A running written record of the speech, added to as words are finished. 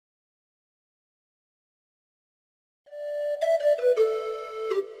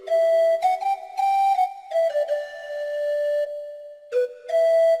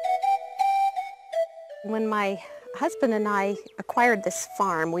When my husband and I acquired this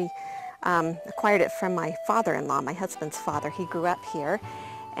farm, we acquired it from my father-in-law, my husband's father. He grew up here,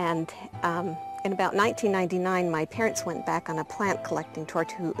 and in about 1999, my parents went back on a plant collecting tour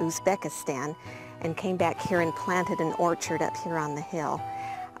to Uzbekistan and came back here and planted an orchard up here on the hill.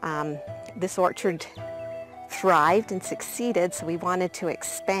 This orchard thrived and succeeded, so we wanted to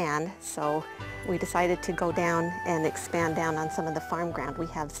expand, so we decided to go down and expand down on some of the farm ground. We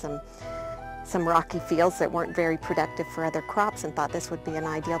have some rocky fields that weren't very productive for other crops, and thought this would be an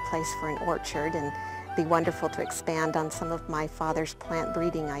ideal place for an orchard and be wonderful to expand on some of my father's plant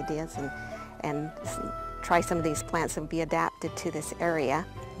breeding ideas and try some of these plants that would be adapted to this area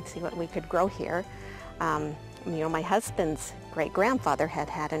and see what we could grow here. You know, my husband's great-grandfather had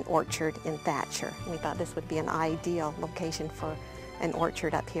had an orchard in Thatcher. We thought this would be an ideal location for an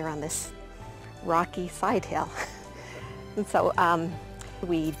orchard up here on this rocky side hill. And so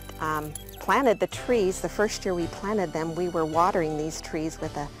we planted the trees. The first year we planted them, we were watering these trees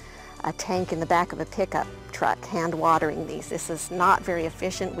with a tank in the back of a pickup truck, hand watering these. This is not very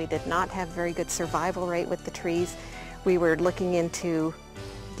efficient. We did not have very good survival rate with the trees. We were looking into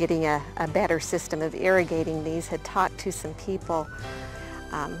getting a better system of irrigating these, had talked to some people.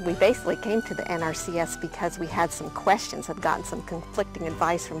 We basically came to the NRCS because we had some questions, had gotten some conflicting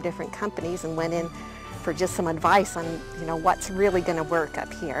advice from different companies, and went in for just some advice on, you know, what's really going to work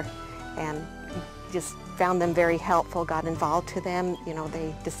up here. And just found them very helpful, got involved to them. You know,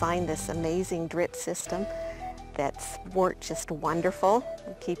 they designed this amazing drip system that's worked just wonderful,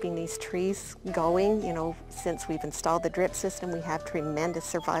 keeping these trees going. You know, since we've installed the drip system, we have tremendous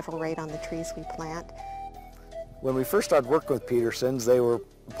survival rate on the trees we plant. When we first started working with Petersens, they were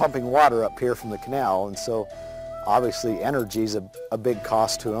pumping water up here from the canal, and so obviously energy is a big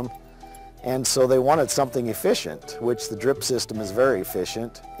cost to them. And so they wanted something efficient, which the drip system is very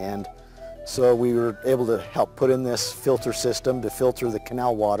efficient. And so we were able to help put in this filter system to filter the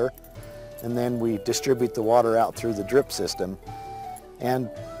canal water, and then we distribute the water out through the drip system. And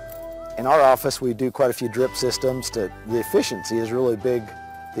in our office we do quite a few drip systems. The efficiency is really big.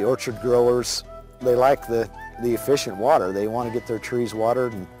 The orchard growers, they like the efficient water. They want to get their trees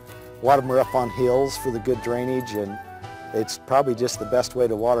watered, and a lot of them are up on hills for the good drainage, and it's probably just the best way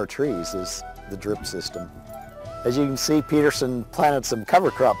to water trees is the drip system. As you can see, Petersen planted some cover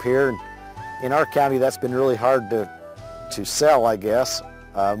crop here, and in our county that's been really hard to sell, I guess.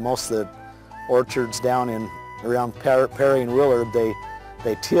 Most of the orchards down in around Perry and Willard,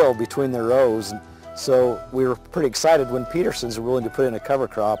 they till between their rows, and so we were pretty excited when Petersens were willing to put in a cover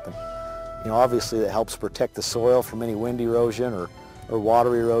crop. And you know, obviously that helps protect the soil from any wind erosion or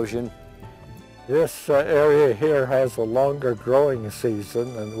water erosion. This area here has a longer growing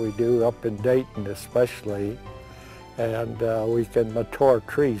season than we do up in Dayton especially, and we can mature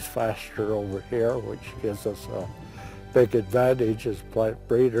trees faster over here, which gives us a big advantage as plant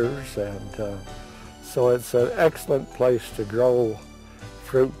breeders. And so it's an excellent place to grow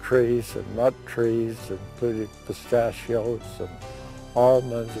fruit trees and nut trees, including pistachios and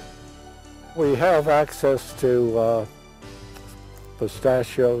almonds. We have access to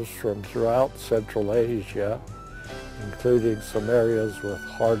pistachios from throughout Central Asia, including some areas with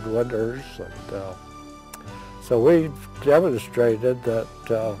hard winters. And so we've demonstrated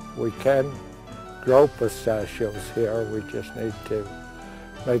that we can grow pistachios here. We just need to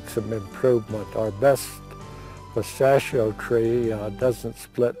make some improvement. Our best pistachio tree doesn't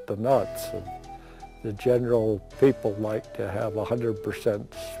split the nuts. And the general people like to have 100%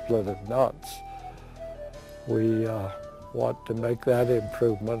 splitted nuts. We want to make that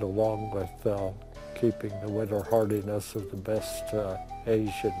improvement along with keeping the winter hardiness of the best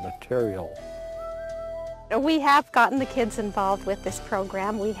Asian material. We have gotten the kids involved with this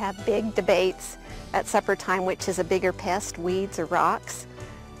program. We have big debates at supper time, which is a bigger pest, weeds or rocks.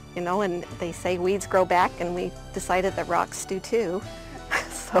 You know, and they say weeds grow back, and we decided that rocks do too.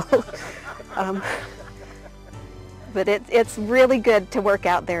 So, but it's really good to work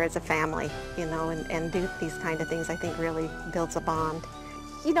out there as a family, you know, and do these kind of things. I think really builds a bond.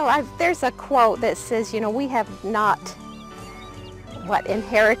 You know, there's a quote that says, you know, we have not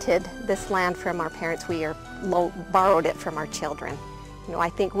inherited this land from our parents, we are borrowed it from our children. You know, I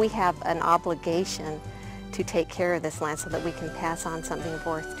think we have an obligation to take care of this land so that we can pass on something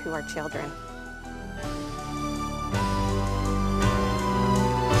worth to our children.